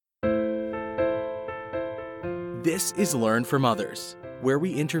This is Learn from Others, where we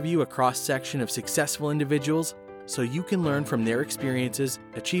interview a cross-section of successful individuals so you can learn from their experiences,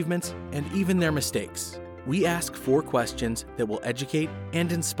 achievements, and even their mistakes. We ask 4 questions that will educate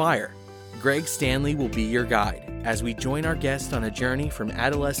and inspire. Greg Stanley will be your guide as we join our guest on a journey from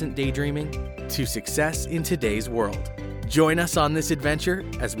adolescent daydreaming to success in today's world. Join us on this adventure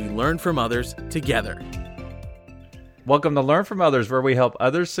as we learn from others together. Welcome to Learn from Others, where we help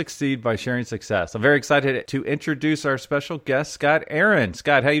others succeed by sharing success. I'm very excited to introduce our special guest, Scott Aaron.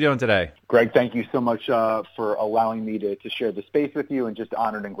 Scott, how are you doing today? Greg, thank you so much for allowing me to share the space with you, and just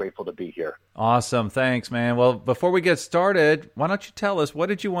honored and grateful to be here. Awesome. Thanks, man. Well, before we get started, why don't you tell us, what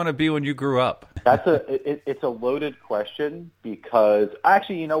did you want to be when you grew up? It's a loaded question because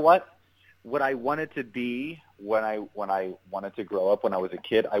actually, you know what? What I wanted to be when I wanted to grow up when I was a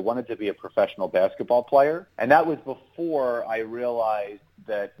kid, I wanted to be a professional basketball player. And that was before I realized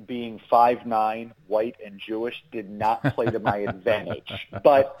that being 5'9", white, and Jewish did not play to my advantage.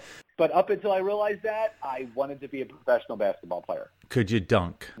 But up until I realized that, I wanted to be a professional basketball player. Could you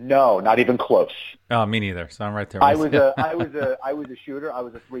dunk? No, not even close. Oh, me neither. So I'm right there. I was a shooter. I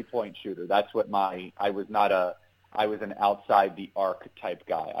was a 3-point shooter. That's what I was an outside the arc type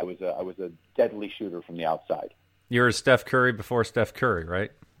guy. I was a deadly shooter from the outside. You were Steph Curry before Steph Curry,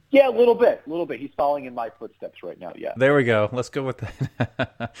 right? Yeah, a little bit. He's following in my footsteps right now, yeah. There we go. Let's go with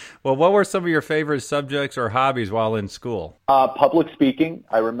that. Well, what were some of your favorite subjects or hobbies while in school? Public speaking.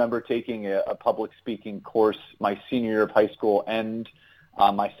 I remember taking a public speaking course my senior year of high school and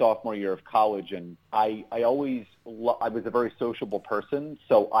my sophomore year of college. And I was a very sociable person,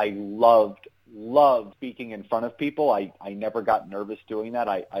 so I loved speaking in front of people. I never got nervous doing that.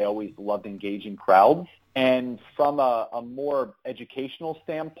 I always loved engaging crowds. And from a more educational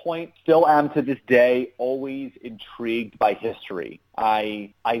standpoint, still am to this day always intrigued by history.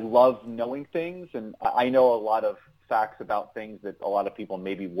 I love knowing things, and I know a lot of facts about things that a lot of people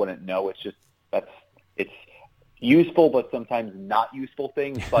maybe wouldn't know. It's just it's useful, but sometimes not useful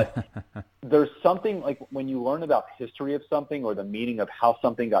things. But there's something like when you learn about history of something or the meaning of how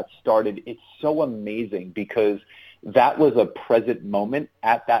something got started, it's so amazing because that was a present moment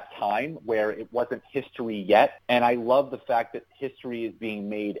at that time where it wasn't history yet. And I love the fact that history is being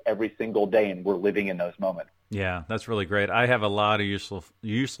made every single day and we're living in those moments. Yeah, that's really great. I have a lot of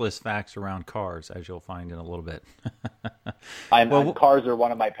useless facts around cars, as you'll find in a little bit. Cars are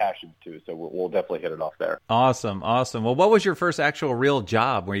one of my passions too, so we'll definitely hit it off there. Awesome. Well, what was your first actual real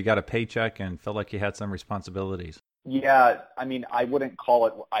job where you got a paycheck and felt like you had some responsibilities? Yeah, I mean, I wouldn't call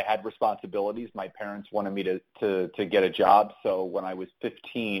it I had responsibilities. My parents wanted me to get a job, so when I was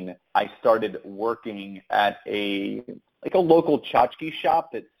 15, I started working at a local tchotchke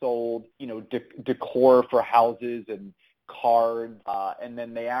shop that sold, decor for houses and cards, and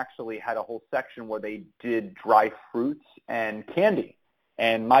then they actually had a whole section where they did dry fruits and candy.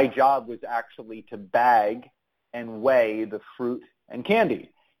 And my job was actually to bag and weigh the fruit and candy.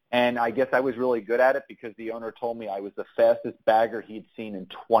 And I guess I was really good at it because the owner told me I was the fastest bagger he'd seen in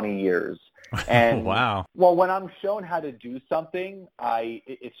 20 years. And wow. Well, when I'm shown how to do something,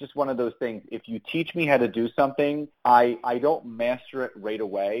 it's just one of those things. If you teach me how to do something, I don't master it right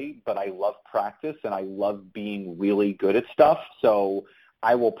away, but I love practice and I love being really good at stuff. So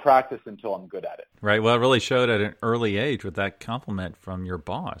I will practice until I'm good at it. Right. Well, it really showed at an early age with that compliment from your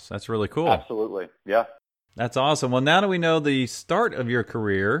boss. That's really cool. Absolutely. Yeah. That's awesome. Well, now that we know the start of your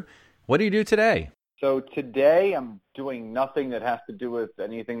career, what do you do today? So today I'm doing nothing that has to do with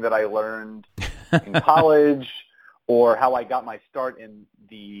anything that I learned in college or how I got my start in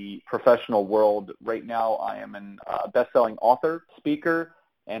the professional world. Right now I am a best-selling author, speaker,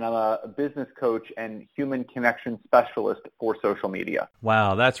 and I'm a business coach and human connection specialist for social media.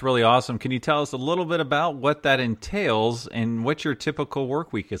 Wow, that's really awesome. Can you tell us a little bit about what that entails and what your typical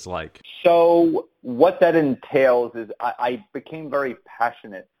work week is like? So what that entails is I became very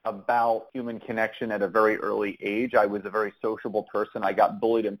passionate about human connection at a very early age. I was a very sociable person. I got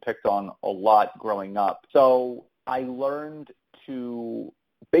bullied and picked on a lot growing up. So I learned to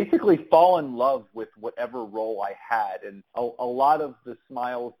basically fall in love with whatever role I had. And a lot of the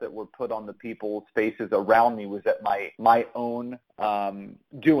smiles that were put on the people's faces around me was at my own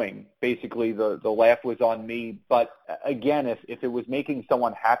doing. Basically, the laugh was on me. But again, if it was making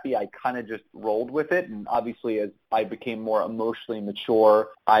someone happy, I kind of just rolled with it. And obviously, as I became more emotionally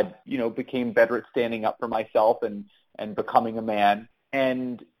mature, I became better at standing up for myself and becoming a man.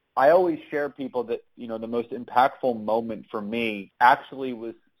 And I always share people that, the most impactful moment for me actually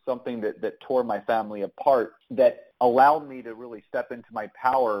was something that tore my family apart, that allowed me to really step into my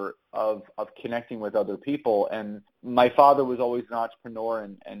power of connecting with other people. And my father was always an entrepreneur,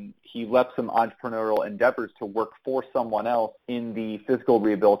 and he left some entrepreneurial endeavors to work for someone else in the physical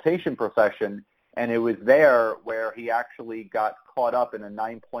rehabilitation profession. And it was there where he actually got caught up in a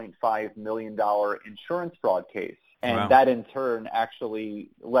 $9.5 million insurance fraud case. And Wow. that in turn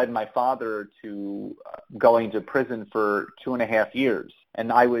actually led my father to going to prison for 2.5 years.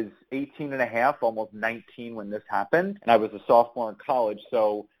 And I was 18 and a half, almost 19 when this happened, and I was a sophomore in college.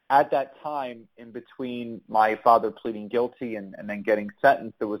 So at that time, in between my father pleading guilty and then getting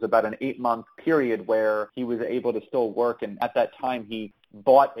sentenced, there was about an 8-month period where he was able to still work. And at that time, he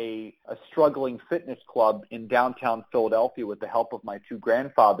bought a struggling fitness club in downtown Philadelphia with the help of my two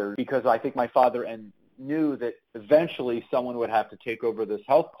grandfathers, because I think my father knew that eventually someone would have to take over this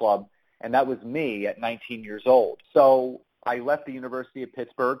health club, and that was me at 19 years old. So I left the University of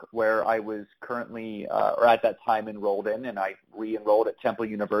Pittsburgh, where I was currently, or at that time, enrolled in, and I re-enrolled at Temple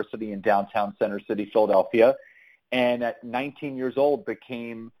University in downtown Center City, Philadelphia, and at 19 years old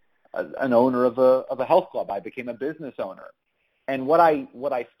became an owner of a health club. I became a business owner. And what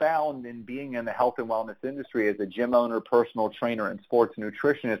I found in being in the health and wellness industry as a gym owner, personal trainer, and sports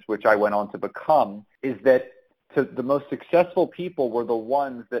nutritionist, which I went on to become, is that the most successful people were the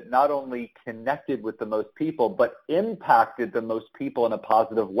ones that not only connected with the most people, but impacted the most people in a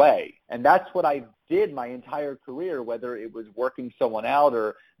positive way. And that's what I did my entire career, whether it was working someone out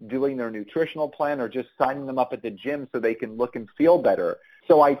or doing their nutritional plan or just signing them up at the gym so they can look and feel better.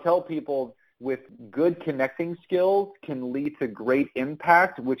 So I tell people, with good connecting skills can lead to great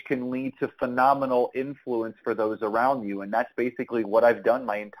impact, which can lead to phenomenal influence for those around you. And that's basically what I've done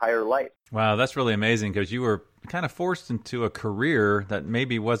my entire life. Wow, that's really amazing, because you were kind of forced into a career that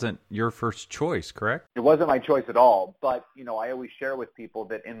maybe wasn't your first choice, correct? It wasn't my choice at all, but I always share with people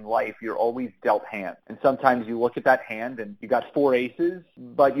that in life you're always dealt hand. And sometimes you look at that hand and you got 4 aces,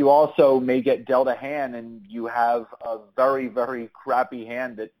 but you also may get dealt a hand and you have a very, very crappy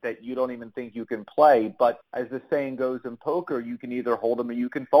hand that you don't even think you can play. But as the saying goes in poker, you can either hold them or you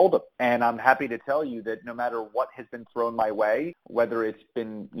can fold them. And I'm happy to tell you that no matter what has been thrown my way, whether it's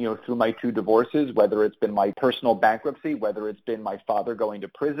been, through my 2 divorces, whether it's been my personal bankruptcy, whether it's been my father going to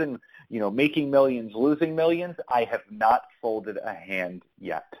prison, making millions, losing millions, I have not folded a hand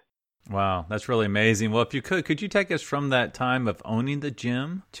yet. Wow, that's really amazing. Well, if you could you take us from that time of owning the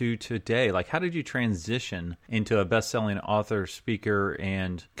gym to today? Like, how did you transition into a best-selling author, speaker,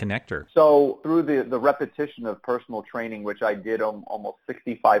 and connector? So through the repetition of personal training, which I did almost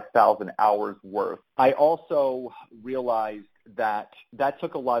 65,000 hours worth, I also realized that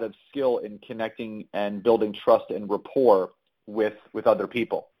took a lot of skill in connecting and building trust and rapport with other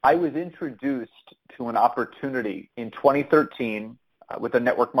people. I was introduced to an opportunity in 2013 with a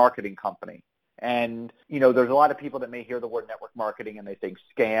network marketing company. And, there's a lot of people that may hear the word network marketing and they think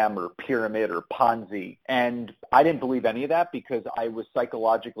scam or pyramid or Ponzi. And I didn't believe any of that because I was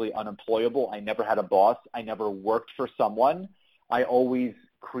psychologically unemployable. I never had a boss. I never worked for someone. I always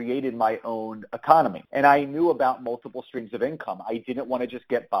created my own economy. And I knew about multiple streams of income. I didn't want to just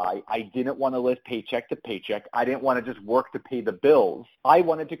get by. I didn't want to live paycheck to paycheck. I didn't want to just work to pay the bills. I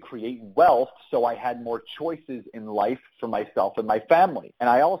wanted to create wealth so I had more choices in life for myself and my family. And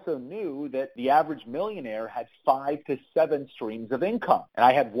I also knew that the average millionaire had 5 to 7 streams of income. And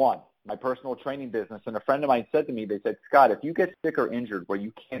I had one, my personal training business. And a friend of mine said to me, they said, Scott, if you get sick or injured where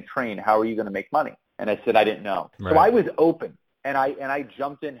you can't train, how are you going to make money? And I said, I didn't know. Right. So I was open. And I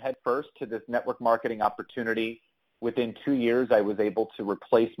jumped in head first to this network marketing opportunity. Within 2 years, I was able to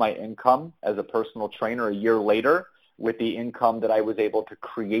replace my income as a personal trainer a year later with the income that I was able to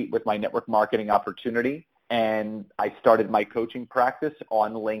create with my network marketing opportunity. And I started my coaching practice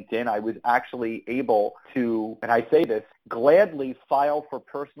on LinkedIn. I was actually able to, and I say this, gladly file for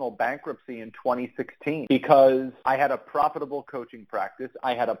personal bankruptcy in 2016 because I had a profitable coaching practice.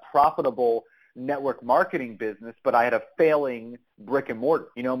 I had a profitable network marketing business, but I had a failing brick and mortar.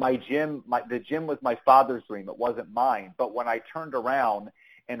 My gym, the gym was my father's dream. It wasn't mine. But when I turned around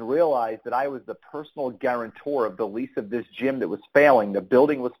and realized that I was the personal guarantor of the lease of this gym that was failing, the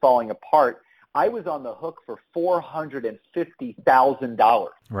building was falling apart, I was on the hook for $450,000.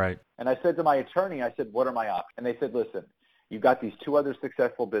 Right. And I said to my attorney, I said, what are my options? And they said, listen, you've got these 2 other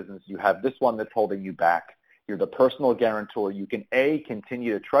successful businesses. You have this one that's holding you back. You're the personal guarantor. You can, A,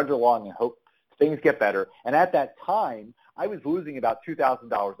 continue to trudge along and hope things get better. And at that time, I was losing about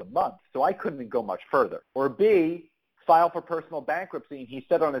 $2,000 a month, so I couldn't go much further. Or B, file for personal bankruptcy. And he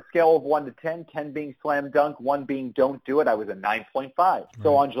said on a scale of 1 to 10, 10 being slam dunk, 1 being don't do it, I was a 9.5. Right.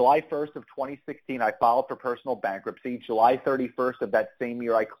 So on July 1st of 2016, I filed for personal bankruptcy. July 31st of that same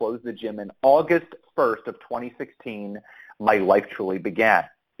year, I closed the gym. And August 1st of 2016, my life truly began,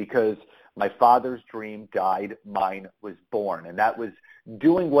 because my father's dream died, mine was born. And that was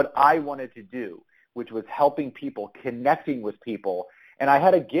doing what I wanted to do, which was helping people, connecting with people. And I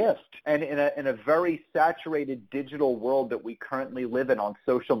had a gift. And in a very saturated digital world that we currently live in on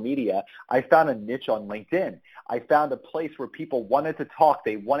social media, I found a niche on LinkedIn. I found a place where people wanted to talk,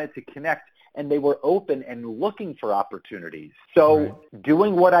 they wanted to connect, and they were open and looking for opportunities. So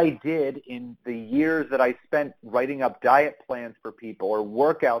doing what I did in the years that I spent writing up diet plans for people or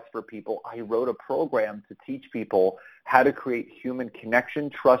workouts for people, I wrote a program to teach people how to create human connection,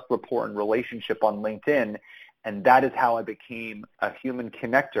 trust, rapport, and relationship on LinkedIn. And that is how I became a human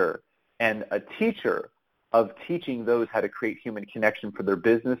connector and a teacher of teaching those how to create human connection for their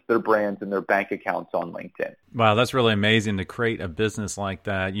business, their brands, and their bank accounts on LinkedIn. Wow, that's really amazing to create a business like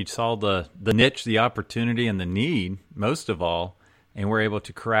that. You saw the niche, the opportunity, and the need, most of all, and were able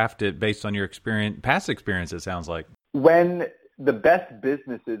to craft it based on your past experience, it sounds like. When the best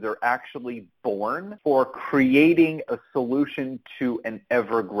businesses are actually born for creating a solution to an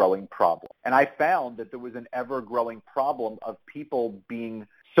ever-growing problem. And I found that there was an ever-growing problem of people being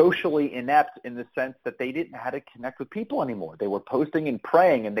socially inept in the sense that they didn't know how to connect with people anymore. They were posting and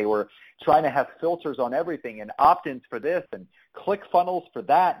praying, and they were trying to have filters on everything and opt-ins for this and click funnels for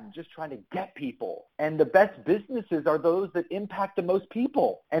that, and just trying to get people. And the best businesses are those that impact the most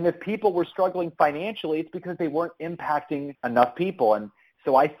people. And if people were struggling financially, it's because they weren't impacting enough people. And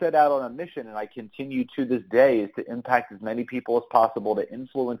so I set out on a mission, and I continue to this day, is to impact as many people as possible, to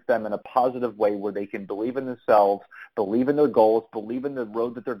influence them in a positive way where they can believe in themselves, believe in their goals, believe in the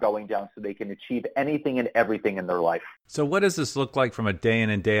road that they're going down, so they can achieve anything and everything in their life. So what does this look like from a day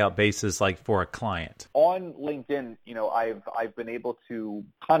in and day out basis, like for a client? On LinkedIn, I've been able to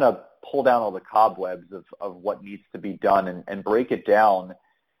kind of pull down all the cobwebs of what needs to be done and break it down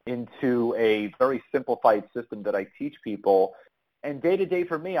into a very simplified system that I teach people. And day to day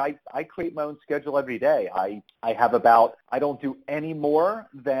for me, I create my own schedule every day. I don't do any more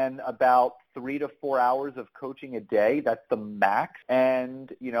than about 3 to 4 hours of coaching a day. That's the max.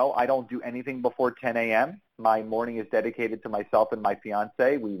 And, I don't do anything before 10 a.m. My morning is dedicated to myself and my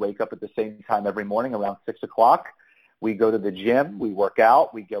fiance. We wake up at the same time every morning around 6 o'clock. We go to the gym, we work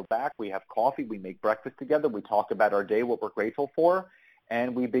out, we go back, we have coffee, we make breakfast together, we talk about our day, what we're grateful for,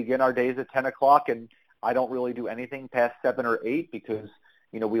 and we begin our days at 10 o'clock. And I don't really do anything past 7 or 8 because,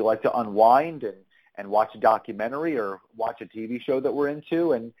 we like to unwind and watch a documentary or watch a TV show that we're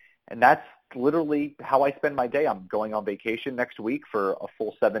into. And that's literally how I spend my day. I'm going on vacation next week for a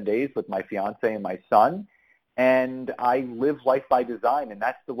full 7 days with my fiance and my son. And I live life by design. And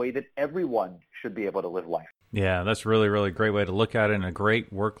that's the way that everyone should be able to live life. Yeah, that's really, really great way to look at it, and a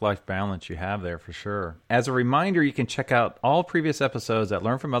great work-life balance you have there for sure. As a reminder, you can check out all previous episodes at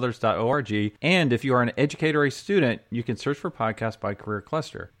learnfromothers.org, and if you are an educator or a student, you can search for podcasts by Career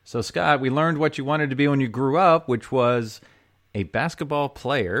Cluster. So Scott, we learned what you wanted to be when you grew up, which was a basketball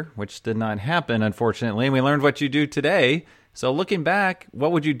player, which did not happen, unfortunately, and we learned what you do today. So looking back,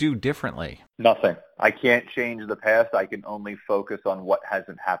 what would you do differently? Nothing. I can't change the past. I can only focus on what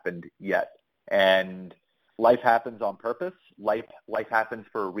hasn't happened yet. And life happens on purpose. Life happens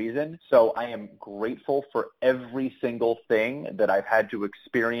for a reason. So I am grateful for every single thing that I've had to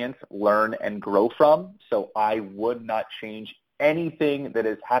experience, learn, and grow from. So I would not change anything that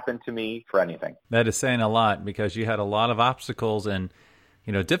has happened to me for anything. That is saying a lot, because you had a lot of obstacles and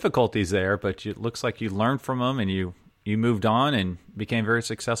difficulties there, but it looks like you learned from them and you moved on and became very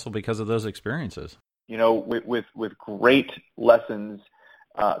successful because of those experiences. With great lessons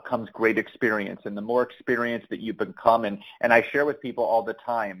comes great experience. And the more experience that you become, and I share with people all the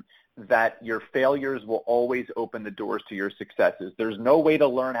time that your failures will always open the doors to your successes. There's no way to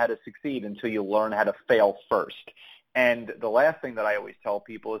learn how to succeed until you learn how to fail first. And the last thing that I always tell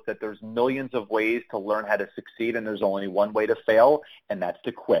people is that there's millions of ways to learn how to succeed, and there's only one way to fail, and that's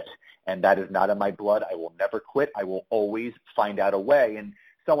to quit. And that is not in my blood. I will never quit. I will always find out a way. And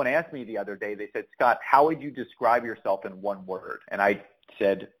someone asked me the other day, they said, Scott, how would you describe yourself in one word? And I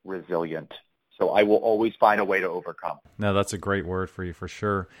said resilient. So I will always find a way to overcome. No, that's a great word for you for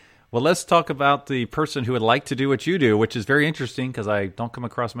sure. Well, let's talk about the person who would like to do what you do, which is very interesting because I don't come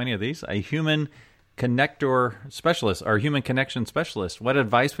across many of these. A human connector specialist or human connection specialist. What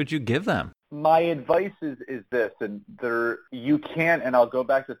advice would you give them? My advice is this, and you can't, and I'll go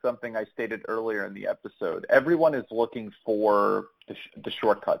back to something I stated earlier in the episode. Everyone is looking for the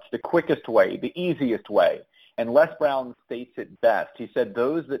shortcuts, the quickest way, the easiest way. And Les Brown states it best. He said,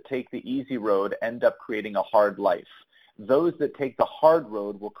 those that take the easy road end up creating a hard life. Those that take the hard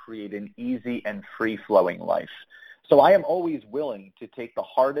road will create an easy and free-flowing life. So I am always willing to take the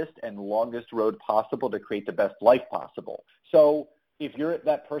hardest and longest road possible to create the best life possible. So if you're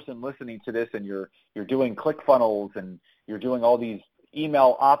that person listening to this and you're doing ClickFunnels and you're doing all these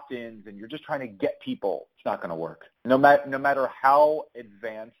email opt-ins and you're just trying to get people, it's not going to work. No matter how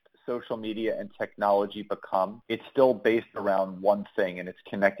advanced social media and technology become, it's still based around one thing, and it's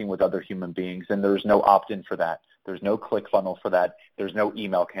connecting with other human beings. And there's no opt-in for that. There's no ClickFunnels for that. There's no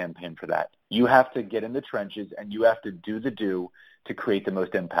email campaign for that. You have to get in the trenches and you have to do the do to create the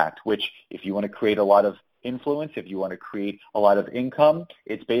most impact, which if you want to create a lot of influence, if you want to create a lot of income,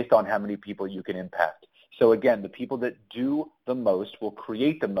 it's based on how many people you can impact. So again, the people that do the most will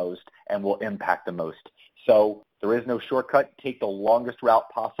create the most and will impact the most. So there is no shortcut. Take the longest route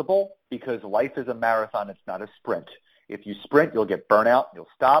possible because life is a marathon. It's not a sprint. If you sprint, you'll get burnout. You'll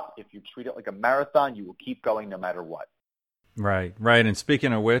stop. If you treat it like a marathon, you will keep going no matter what. Right. And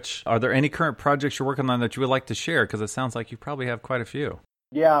speaking of which, are there any current projects you're working on that you would like to share? Because it sounds like you probably have quite a few.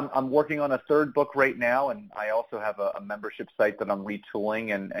 Yeah, I'm working on a third book right now, and I also have a membership site that I'm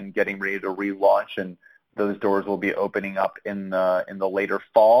retooling and getting ready to relaunch, and those doors will be opening up in the later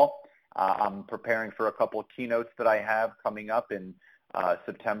fall. I'm preparing for a couple of keynotes that I have coming up in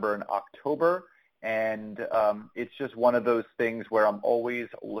September and October. And it's just one of those things where I'm always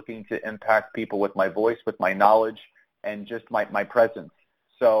looking to impact people with my voice, with my knowledge, and just my presence.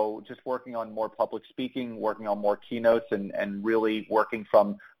 So just working on more public speaking, working on more keynotes, and really working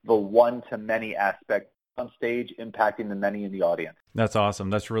from the one-to-many aspect on stage, impacting the many in the audience. That's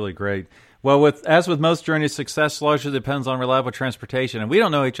awesome. That's really great. Well, as with most journeys, success largely depends on reliable transportation. And we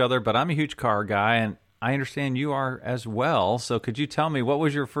don't know each other, but I'm a huge car guy, and I understand you are as well. So could you tell me, what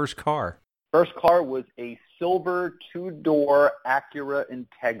was your first car? First car was a silver two-door Acura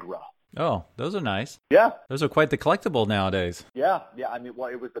Integra. Oh, those are nice. Yeah. Those are quite the collectible nowadays. Yeah. I mean, well,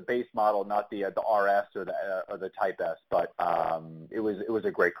 it was the base model, not the RS or the Type S, but it was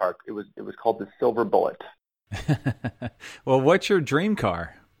a great car. It was called the Silver Bullet. Well, what's your dream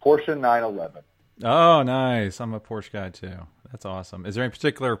car? Porsche 911. Oh, nice. I'm a Porsche guy too. That's awesome. Is there any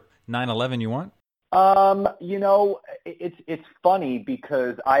particular 911 you want? It's funny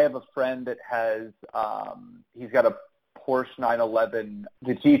because I have a friend that has he's got a Porsche 911,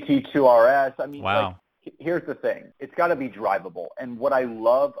 the GT2 RS. I mean, wow. Here's the thing. It's got to be drivable. And what I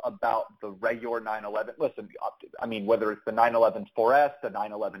love about the regular 911, listen, I mean, whether it's the 911 4S, the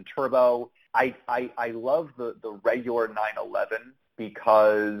 911 Turbo, I love the regular 911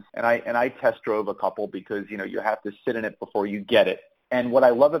 because, and I test drove a couple because, you have to sit in it before you get it. And what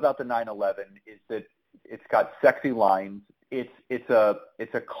I love about the 911 is that it's got sexy lines. It's a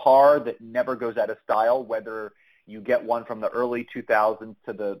car that never goes out of style, whether you get one from the early 2000s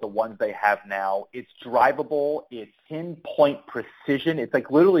to the ones they have now. It's drivable. It's pinpoint precision. It's like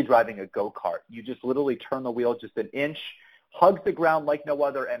literally driving a go-kart. You just literally turn the wheel just an inch, hugs the ground like no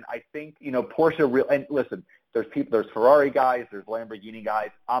other. And I think, Porsche and listen, there's Ferrari guys, there's Lamborghini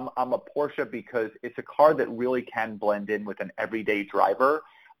guys. I'm a Porsche because it's a car that really can blend in with an everyday driver.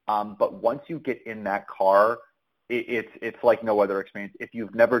 But once you get in that car, it's like no other experience. If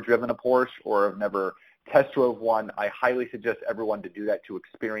you've never driven a Porsche or have never test drove one, I highly suggest everyone to do that to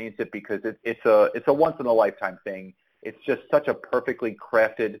experience it because it's a once in a lifetime thing. It's just such a perfectly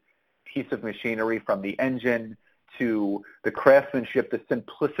crafted piece of machinery, from the engine to the craftsmanship, the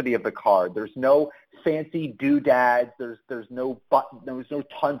simplicity of the car. There's no fancy doodads. There's no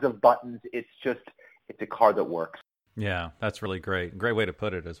tons of buttons. It's a car that works. Yeah, that's really great. Great way to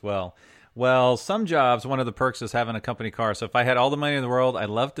put it as well. Well, some jobs, one of the perks is having a company car. So if I had all the money in the world, I'd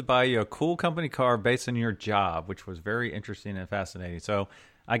love to buy you a cool company car based on your job, which was very interesting and fascinating. So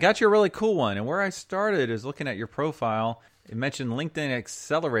I got you a really cool one. And where I started is looking at your profile. It mentioned LinkedIn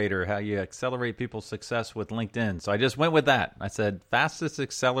Accelerator, how you accelerate people's success with LinkedIn. So I just went with that. I said, fastest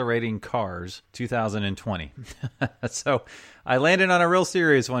accelerating cars 2020. So I landed on a real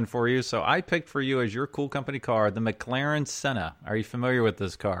serious one for you. So I picked for you as your cool company car, the McLaren Senna. Are you familiar with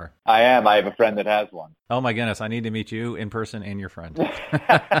this car? I am. I have a friend that has one. Oh my goodness. I need to meet you in person and your friend.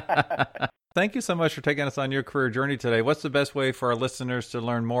 Thank you so much for taking us on your career journey today. What's the best way for our listeners to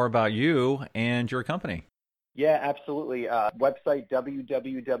learn more about you and your company? Yeah, absolutely. Website,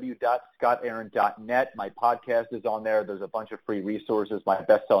 www.scottaaron.net. My podcast is on there. There's a bunch of free resources. My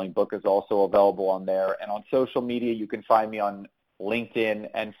best-selling book is also available on there. And on social media, you can find me on LinkedIn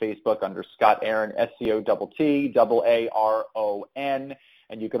and Facebook under Scott Aaron, SCOTTAARON. And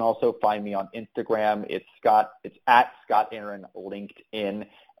you can also find me on Instagram. It's at Scott Aaron LinkedIn.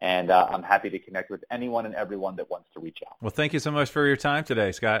 And I'm happy to connect with anyone and everyone that wants to reach out. Well, thank you so much for your time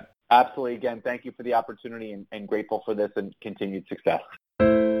today, Scott. Absolutely. Again, thank you for the opportunity and grateful for this and continued success.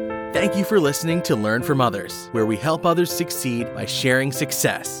 Thank you for listening to Learn from Others, where we help others succeed by sharing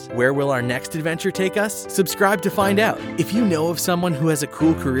success. Where will our next adventure take us? Subscribe to find out. If you know of someone who has a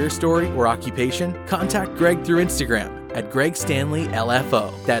cool career story or occupation, contact Greg through Instagram at Greg Stanley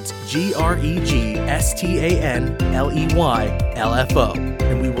LFO. That's GregStanley LFO.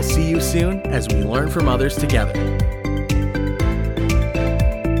 And we will see you soon as we learn from others together.